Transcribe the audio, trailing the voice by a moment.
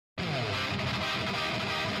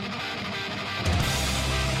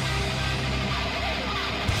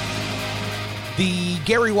The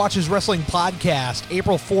Gary Watches Wrestling Podcast,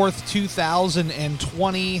 April 4th,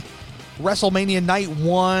 2020. WrestleMania Night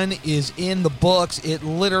 1 is in the books. It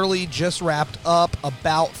literally just wrapped up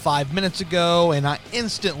about 5 minutes ago, and I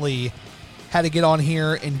instantly had to get on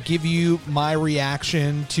here and give you my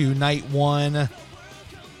reaction to Night 1.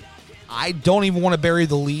 I don't even want to bury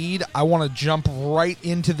the lead. I want to jump right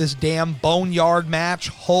into this damn Boneyard match.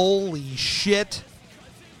 Holy shit.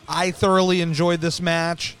 I thoroughly enjoyed this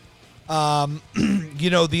match.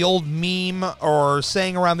 The old meme or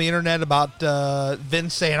saying around the internet about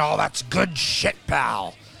Vince saying, "Oh, that's good shit,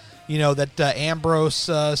 pal." That Ambrose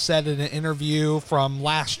said in an interview from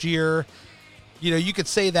last year. You could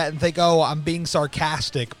say that and think, "Oh, I'm being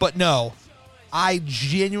sarcastic." But no, I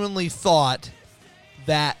genuinely thought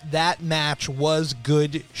that match was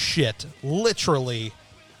good shit. Literally.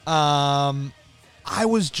 I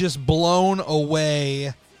was just blown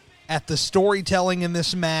away at the storytelling in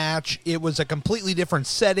this match. It was a completely different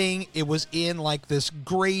setting. It was in like this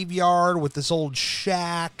graveyard with this old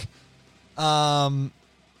shack.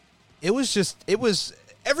 It was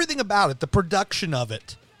everything about it, the production of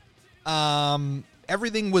it.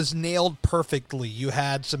 Everything was nailed perfectly. You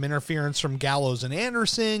had some interference from Gallows and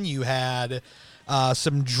Anderson. You had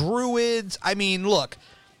some druids. I mean, look,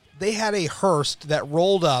 they had a hearse that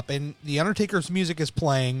rolled up, and the Undertaker's music is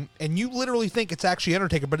playing, and you literally think it's actually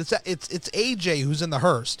Undertaker, but it's AJ who's in the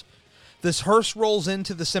hearse. This hearse rolls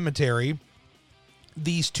into the cemetery.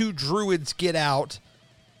 These two druids get out.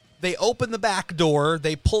 They open the back door.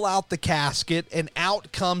 They pull out the casket, and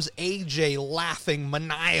out comes AJ laughing,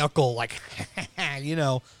 maniacal, like, and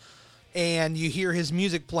you hear his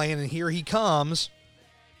music playing, and here he comes.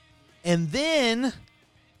 And then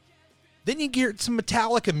you get some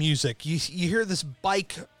Metallica music. You hear this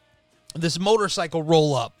motorcycle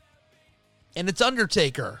roll up, and it's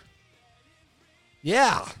Undertaker.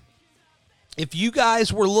 Yeah. If you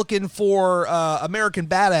guys were looking for American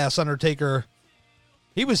Badass Undertaker,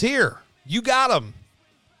 he was here. You got him.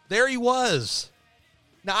 There he was.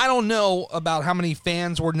 Now, I don't know about how many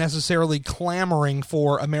fans were necessarily clamoring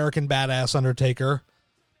for American Badass Undertaker.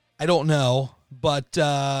 I don't know. But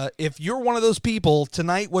if you're one of those people,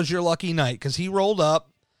 tonight was your lucky night, because he rolled up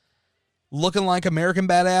looking like American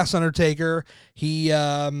Badass Undertaker. He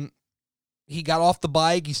got off the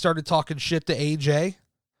bike. He started talking shit to AJ,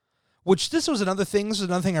 which this was another thing. This is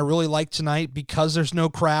another thing I really liked tonight, because there's no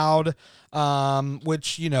crowd,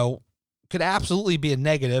 which, could absolutely be a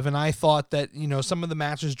negative. And I thought that, some of the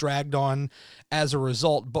matches dragged on as a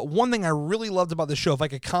result. But one thing I really loved about the show, if I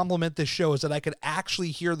could compliment this show, is that I could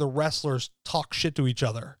actually hear the wrestlers talk shit to each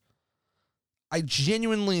other. I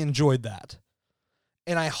genuinely enjoyed that.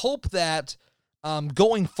 And I hope that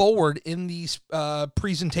going forward in these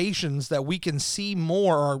presentations that we can see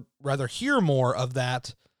more, or rather hear more of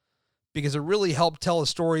that, because it really helped tell a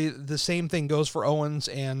story. The same thing goes for Owens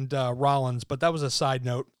and Rollins, but that was a side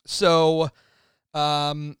note. So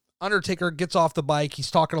Undertaker gets off the bike.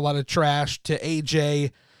 He's talking a lot of trash to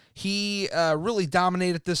AJ. He really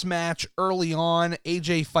dominated this match early on.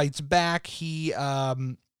 AJ fights back. He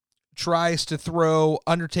tries to throw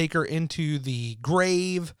Undertaker into the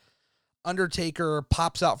grave. Undertaker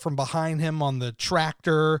pops out from behind him on the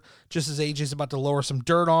tractor just as AJ's about to lower some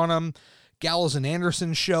dirt on him. Gallows and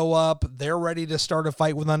Anderson show up. They're ready to start a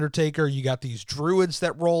fight with Undertaker. You got these druids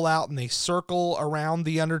that roll out, and they circle around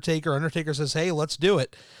the Undertaker. Undertaker says, "Hey, let's do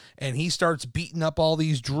it." And he starts beating up all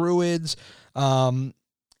these druids.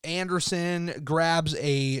 Anderson grabs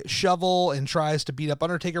a shovel and tries to beat up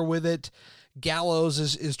Undertaker with it. Gallows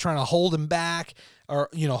is trying to hold him back, or,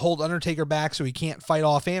 hold Undertaker back so he can't fight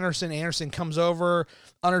off Anderson. Anderson comes over.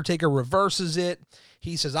 Undertaker reverses it.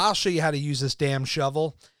 He says, "I'll show you how to use this damn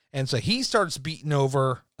shovel." And so he starts beating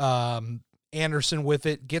over Anderson with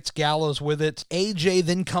it, gets Gallows with it. AJ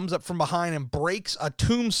then comes up from behind and breaks a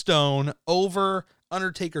tombstone over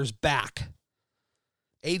Undertaker's back.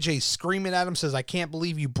 AJ's screaming at him, says, "I can't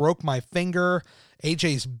believe you broke my finger."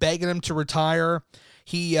 AJ's begging him to retire.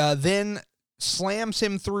 He then slams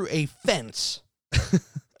him through a fence.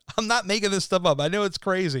 I'm not making this stuff up. I know it's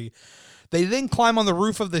crazy. They then climb on the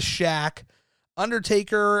roof of the shack.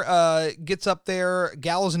 Undertaker gets up there.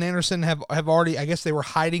 Gallows and Anderson have already, I guess they were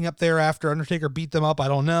hiding up there after Undertaker beat them up. I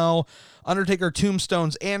don't know. Undertaker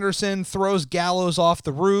tombstones Anderson, throws Gallows off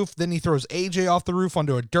the roof. Then he throws AJ off the roof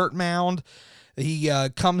onto a dirt mound. He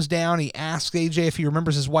comes down. He asks AJ if he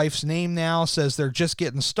remembers his wife's name now, says they're just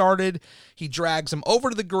getting started. He drags him over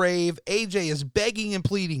to the grave. AJ is begging and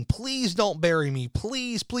pleading, "Please don't bury me.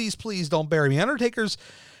 Please, please, please don't bury me." Undertaker's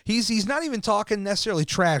He's not even talking necessarily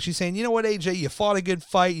trash. He's saying, "You know what, AJ, you fought a good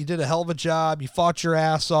fight. You did a hell of a job. You fought your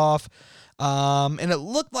ass off. And it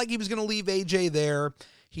looked like he was going to leave AJ there.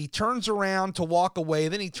 He turns around to walk away.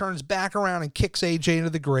 Then he turns back around and kicks AJ into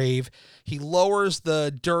the grave. He lowers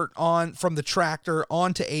the dirt on from the tractor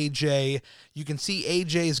onto AJ. You can see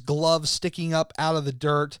AJ's glove sticking up out of the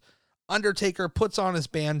dirt. Undertaker puts on his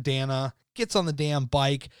bandana, gets on the damn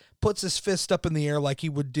bike, puts his fist up in the air like he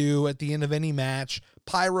would do at the end of any match.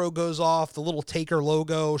 Pyro goes off. The little Taker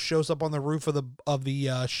logo shows up on the roof of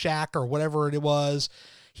the shack or whatever it was.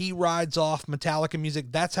 He rides off. Metallica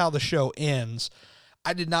music. That's how the show ends.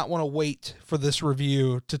 I did not want to wait for this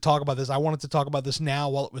review to talk about this. I wanted to talk about this now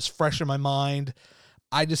while it was fresh in my mind.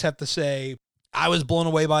 I just have to say, I was blown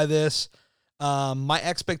away by this. My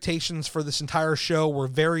expectations for this entire show were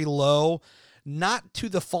very low, not to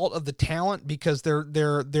the fault of the talent, because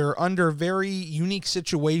they're under very unique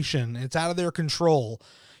situation. It's out of their control.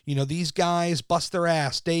 You know, these guys bust their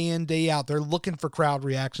ass day in, day out. They're looking for crowd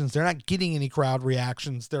reactions. They're not getting any crowd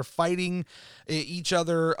reactions. They're fighting each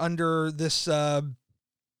other under this,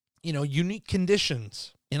 unique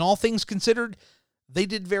conditions. In all things considered, they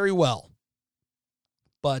did very well.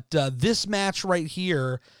 But this match right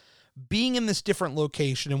here, being in this different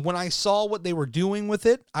location, and when I saw what they were doing with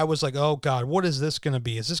it, I was like, oh God, what is this going to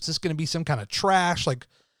be? Is this going to be some kind of trash? Like,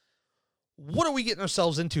 what are we getting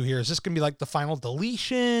ourselves into here? Is this going to be like the final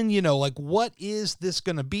deletion? Like, what is this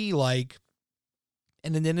going to be like?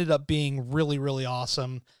 And it ended up being really, really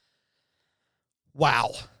awesome.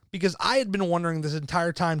 Wow. Because I had been wondering this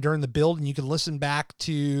entire time during the build, and you can listen back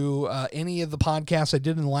to any of the podcasts I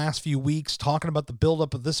did in the last few weeks talking about the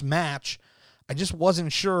buildup of this match. I just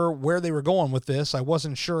wasn't sure where they were going with this. I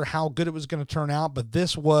wasn't sure how good it was going to turn out, but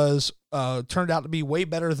this was turned out to be way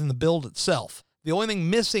better than the build itself. The only thing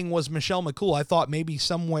missing was Michelle McCool. I thought maybe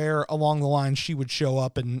somewhere along the line she would show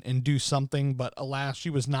up and do something, but alas, she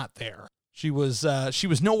was not there. She was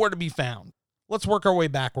nowhere to be found. Let's work our way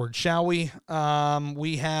backwards, shall we?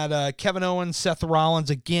 We had Kevin Owens, Seth Rollins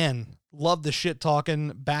again. Love the shit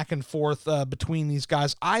talking back and forth between these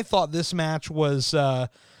guys. I thought this match was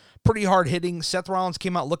pretty hard hitting. Seth Rollins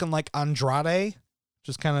came out looking like Andrade, which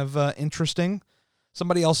is kind of interesting.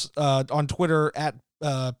 Somebody else on Twitter at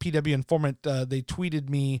PW Informant, they tweeted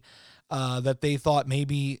me that they thought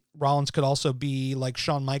maybe Rollins could also be like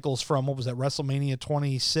Shawn Michaels from, what was that, WrestleMania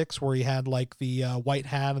 26, where he had like the white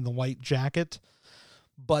hat and the white jacket.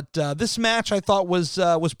 But this match I thought was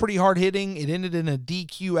pretty hard hitting. It ended in a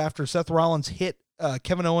DQ after Seth Rollins hit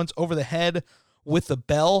Kevin Owens over the head with the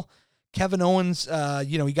bell. Kevin Owens,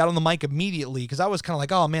 he got on the mic immediately, because I was kind of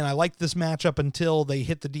like, oh man, I liked this match up until they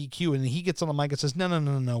hit the DQ, and he gets on the mic and says,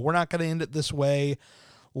 no, we're not going to end it this way.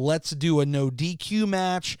 Let's do a no DQ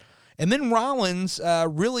match. And then Rollins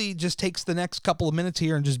really just takes the next couple of minutes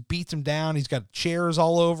here and just beats him down. He's got chairs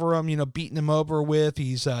all over him, beating him over with.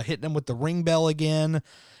 He's hitting him with the ring bell again.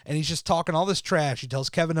 And he's just talking all this trash. He tells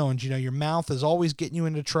Kevin Owens, your mouth is always getting you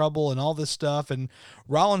into trouble and all this stuff. And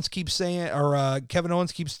Rollins keeps saying, or Kevin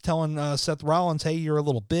Owens keeps telling Seth Rollins, hey, you're a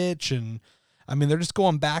little bitch. And I mean, they're just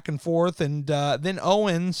going back and forth. And then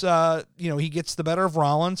Owens, he gets the better of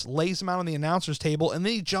Rollins, lays him out on the announcer's table, and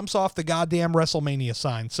then he jumps off the goddamn WrestleMania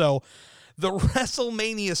sign. So the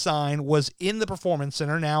WrestleMania sign was in the Performance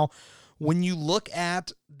Center. Now, when you look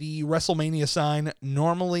at the WrestleMania sign,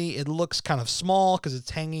 normally it looks kind of small because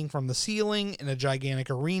it's hanging from the ceiling in a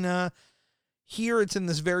gigantic arena. Here it's in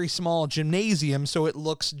this very small gymnasium, so it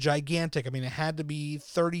looks gigantic. I mean, it had to be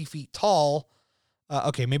 30 feet tall.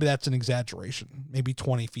 Okay, maybe that's an exaggeration. Maybe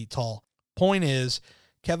 20 feet tall. Point is,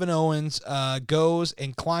 Kevin Owens goes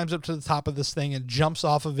and climbs up to the top of this thing and jumps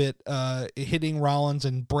off of it, hitting Rollins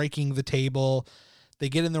and breaking the table. They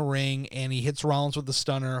get in the ring, and he hits Rollins with the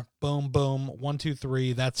stunner. Boom, boom, 1, 2,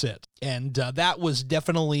 3, that's it. And that was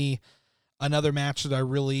definitely another match that I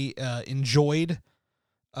really enjoyed.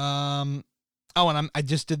 I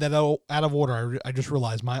just did that out of order. I just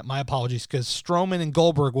realized. My apologies, because Strowman and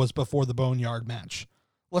Goldberg was before the Boneyard match.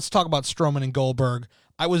 Let's talk about Strowman and Goldberg.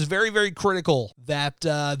 I was very, very critical that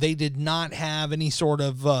they did not have any sort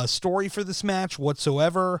of story for this match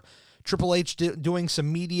whatsoever. Triple H doing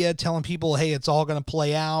some media, telling people, hey, it's all going to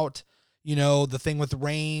play out. The thing with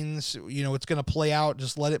Reigns, it's going to play out.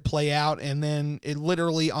 Just let it play out. And then it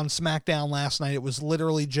literally, on SmackDown last night, it was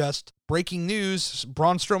literally just breaking news.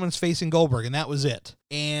 Braun Strowman's facing Goldberg, and that was it.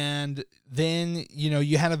 And then,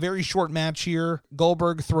 you had a very short match here.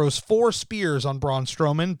 Goldberg throws 4 spears on Braun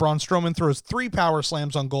Strowman. Braun Strowman throws 3 power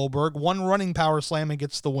slams on Goldberg, 1 running power slam, and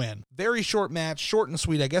gets the win. Very short match, short and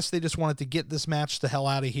sweet. I guess they just wanted to get this match the hell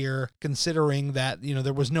out of here, considering that,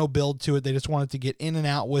 there was no build to it. They just wanted to get in and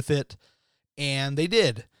out with it. And they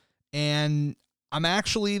did. And I'm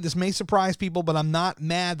actually, this may surprise people, but I'm not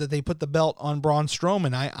mad that they put the belt on Braun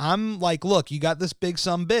Strowman. I'm like, look, you got this big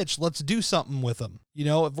bitch. Let's do something with him. You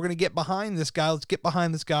know, if we're going to get behind this guy, let's get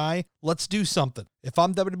behind this guy. Let's do something. If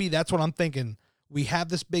I'm WWE, that's what I'm thinking. We have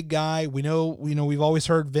this big guy. We know, we've always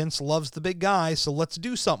heard Vince loves the big guy, so let's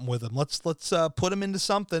do something with him. Let's put him into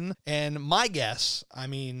something. And my guess, I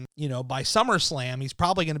mean, you know, by SummerSlam, he's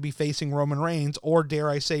probably going to be facing Roman Reigns, or dare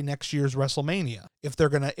I say, next year's WrestleMania, if they're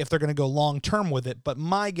gonna go long term with it. But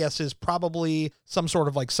my guess is probably some sort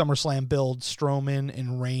of like SummerSlam build, Strowman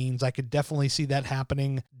and Reigns. I could definitely see that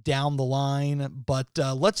happening down the line. But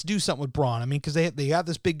let's do something with Braun. I mean, because they got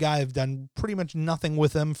this big guy. Have done pretty much nothing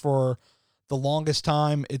with him for the longest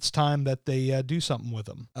time. It's time that they do something with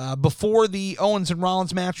him. Before the Owens and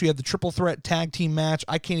Rollins match, we had the triple threat tag team match.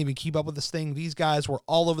 I can't even keep up with this thing. These guys were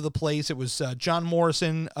all over the place. It was John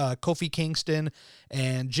Morrison, Kofi Kingston,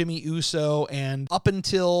 and Jimmy Uso. And up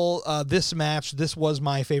until this match, this was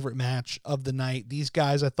my favorite match of the night. These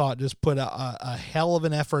guys, I thought, just put a hell of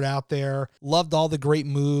an effort out there. Loved all the great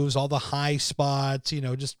moves, all the high spots, you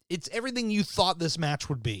know, just it's everything you thought this match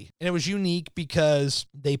would be. And it was unique because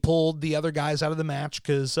they pulled the other guys out of the match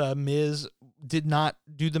because Miz did not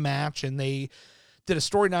do the match, and they did a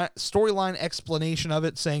storyline explanation of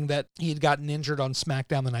it, saying that he had gotten injured on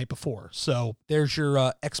SmackDown the night before. So there's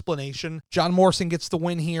your explanation. John Morrison gets the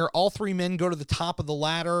win here. All three men go to the top of the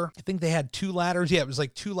ladder. I think they had two ladders. Yeah, it was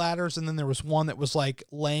like two ladders, and then there was one that was like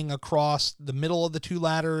laying across the middle of the two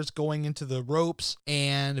ladders going into the ropes,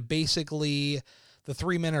 and basically the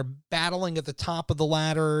three men are battling at the top of the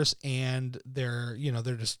ladders, and they're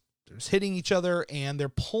just hitting each other, and they're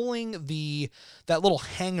pulling that little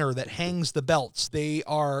hanger that hangs the belts. They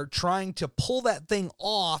are trying to pull that thing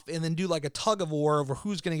off and then do like a tug of war over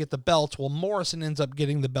who's going to get the belts. Well, Morrison ends up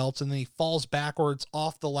getting the belts, and then he falls backwards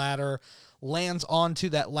off the ladder, lands onto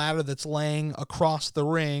that ladder that's laying across the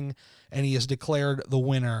ring, and he is declared the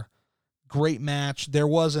winner. Great match. There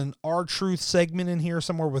was an R-Truth segment in here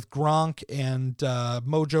somewhere with Gronk and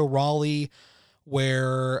Mojo Rawley,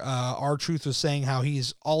 where R-Truth was saying how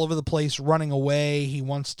he's all over the place running away. He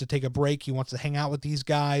wants to take a break. He wants to hang out with these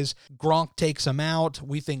guys. Gronk takes him out.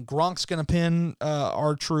 We think Gronk's going to pin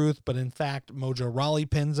R-Truth, but in fact, Mojo Rawley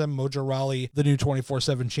pins him. Mojo Rawley, the new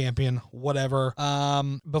 24/7 champion, whatever.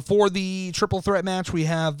 Before the triple threat match, we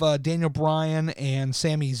have Daniel Bryan and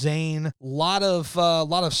Sami Zayn. A lot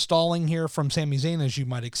of stalling here from Sami Zayn, as you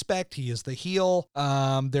might expect. He is the heel.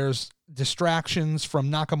 There's distractions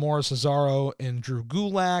from Nakamura, Cesaro, and Drew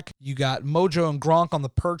Gulak. You got Mojo and Gronk on the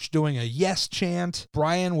perch doing a yes chant.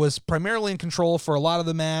 Bryan was primarily in control for a lot of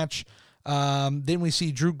the match. Then we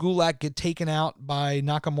see Drew Gulak get taken out by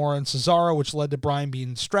Nakamura and Cesaro, which led to Bryan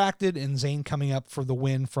being distracted and Zayn coming up for the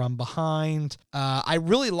win from behind. I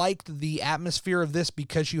really liked the atmosphere of this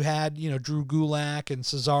because you had, Drew Gulak and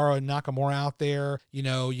Cesaro and Nakamura out there.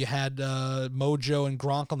 You had Mojo and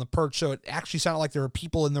Gronk on the perch, so it actually sounded like there were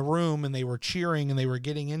people in the room and they were cheering and they were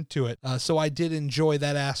getting into it. So I did enjoy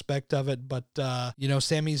that aspect of it. But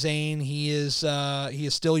Sami Zayn, he is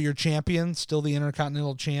still your champion, still the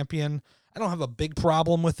Intercontinental Champion. I don't have a big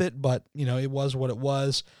problem with it, but, it was what it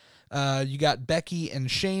was. You got Becky and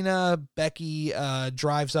Shayna. Becky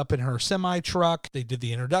drives up in her semi-truck. They did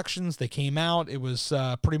the introductions. They came out. It was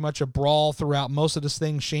pretty much a brawl throughout most of this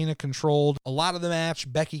thing. Shayna controlled a lot of the match.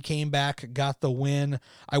 Becky came back, got the win.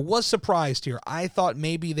 I was surprised here. I thought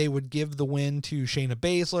maybe they would give the win to Shayna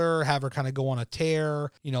Baszler, have her kind of go on a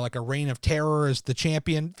tear, like a reign of terror as the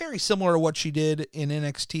champion. Very similar to what she did in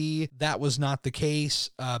NXT. That was not the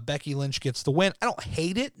case. Becky Lynch gets the win. I don't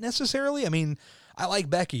hate it necessarily. I mean, I like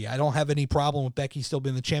Becky. I don't have any problem with Becky still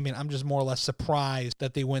being the champion. I'm just more or less surprised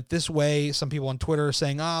that they went this way. Some people on Twitter are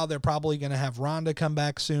saying, they're probably going to have Ronda come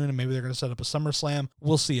back soon, and maybe they're going to set up a SummerSlam.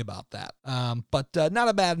 We'll see about that. But not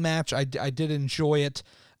a bad match. I did enjoy it.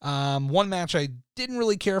 One match I didn't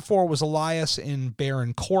really care for was Elias and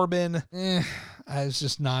Baron Corbin. It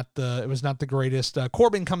was not the greatest.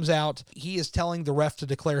 Corbin comes out. He is telling the ref to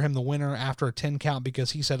declare him the winner after a 10 count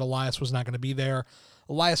because he said Elias was not going to be there.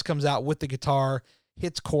 Elias comes out with the guitar,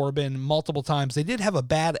 hits Corbin multiple times. They did have a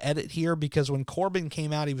bad edit here because when Corbin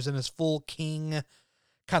came out, he was in his full King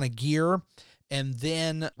kind of gear. And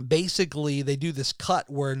then basically they do this cut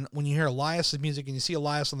where when you hear Elias' music and you see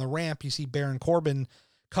Elias on the ramp, you see Baron Corbin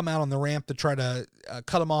come out on the ramp to try to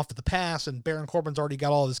cut him off at the pass, and Baron Corbin's already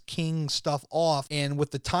got all his King stuff off, and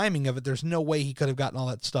with the timing of it, there's no way he could have gotten all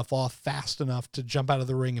that stuff off fast enough to jump out of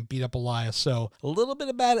the ring and beat up Elias. So a little bit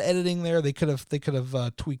of bad editing there. They could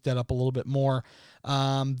have tweaked that up a little bit more.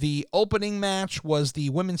 The opening match was the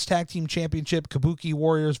Women's Tag Team Championship, Kabuki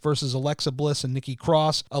Warriors versus Alexa Bliss and Nikki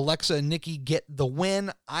Cross. Alexa and Nikki get the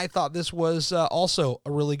win. I thought this was also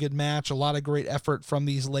a really good match. A lot of great effort from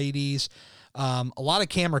these ladies. A lot of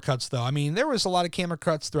camera cuts, though. I mean, there was a lot of camera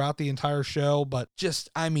cuts throughout the entire show, but just,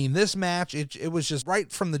 I mean, this match, it was just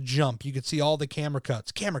right from the jump. You could see all the camera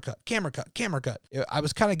cuts. Camera cut, camera cut, camera cut. I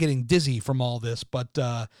was kind of getting dizzy from all this, but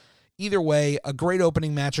either way, a great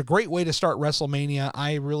opening match, a great way to start WrestleMania.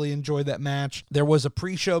 I really enjoyed that match. There was a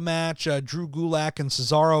pre-show match, Drew Gulak and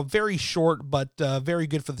Cesaro, very short, but very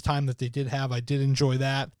good for the time that they did have. I did enjoy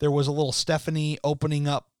that. There was a little Stephanie opening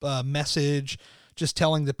up message, just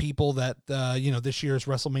telling the people that, this year's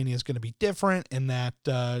WrestleMania is going to be different and that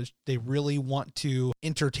they really want to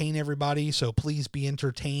entertain everybody. So please be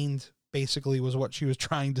entertained, basically, was what she was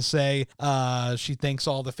trying to say. She thanks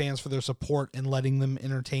all the fans for their support and letting them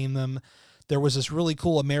entertain them. There was this really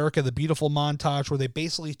cool America the Beautiful montage where they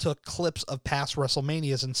basically took clips of past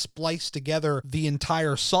WrestleManias and spliced together the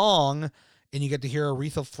entire song. And you get to hear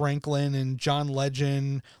Aretha Franklin and John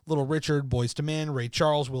Legend, Little Richard, Boyz II Men, Ray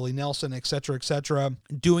Charles, Willie Nelson, etc.,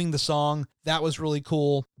 doing the song. That was really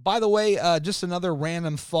cool. By the way, just another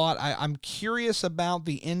random thought. I'm curious about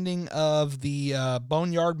the ending of the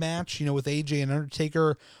Boneyard match, with AJ and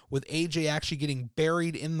Undertaker, with AJ actually getting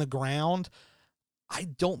buried in the ground. I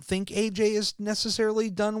don't think AJ is necessarily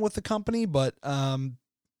done with the company, but,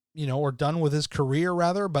 or done with his career,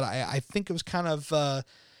 rather. But I think it was kind of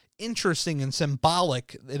interesting and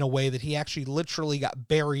symbolic in a way that he actually literally got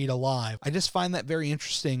buried alive. I just find that very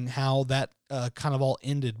interesting how that kind of all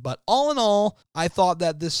ended. But all in all, I thought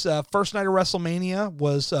that this first night of WrestleMania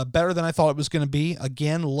was better than I thought it was going to be.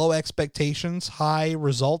 Again, low expectations, high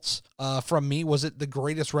results from me. Was it the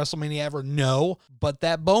greatest WrestleMania ever? No. But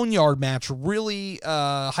that Boneyard match really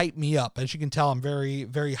hyped me up. As you can tell, I'm very,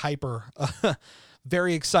 very hyper.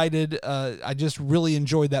 Very excited. I just really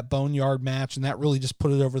enjoyed that Boneyard match, and that really just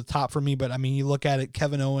put it over the top for me. But, I mean, you look at it,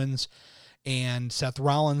 Kevin Owens and Seth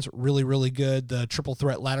Rollins, really, really good. The triple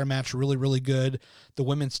threat ladder match, really, really good. The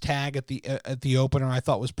women's tag at the opener I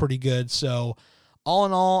thought was pretty good. So, all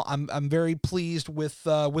in all, I'm very pleased with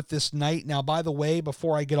this night. Now, by the way,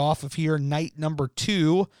 before I get off of here, night number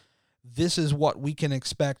 2, this is what we can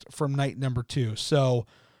expect from night number 2. So,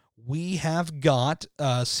 we have got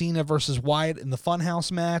Cena versus Wyatt in the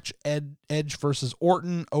Funhouse match, Edge versus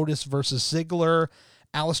Orton, Otis versus Ziggler,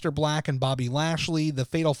 Aleister Black and Bobby Lashley, the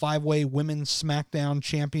Fatal 5-Way Women's SmackDown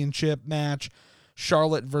Championship match,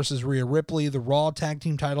 Charlotte versus Rhea Ripley, the Raw Tag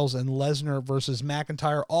Team titles, and Lesnar versus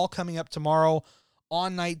McIntyre, all coming up tomorrow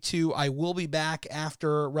on night 2. I will be back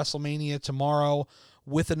after WrestleMania tomorrow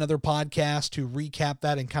with another podcast to recap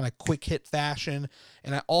that in kind of quick hit fashion.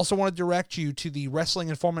 And I also want to direct you to the Wrestling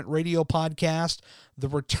Informant Radio podcast, the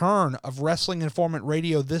return of Wrestling Informant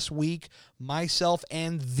Radio this week. Myself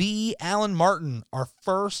and the Alan Martin, our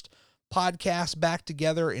first podcast back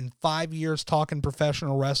together in 5 years talking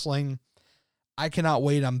professional wrestling. I cannot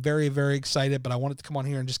wait. I'm very, very excited, but I wanted to come on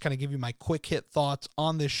here and just kind of give you my quick hit thoughts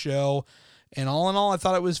on this show. And all in all, I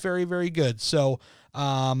thought it was very, very good. So,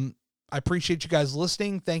 I appreciate you guys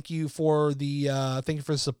listening. Thank you for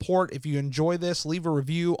the support. If you enjoy this, leave a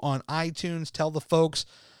review on iTunes. Tell the folks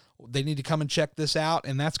they need to come and check this out.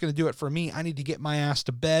 And that's going to do it for me. I need to get my ass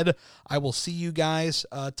to bed. I will see you guys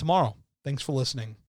tomorrow. Thanks for listening.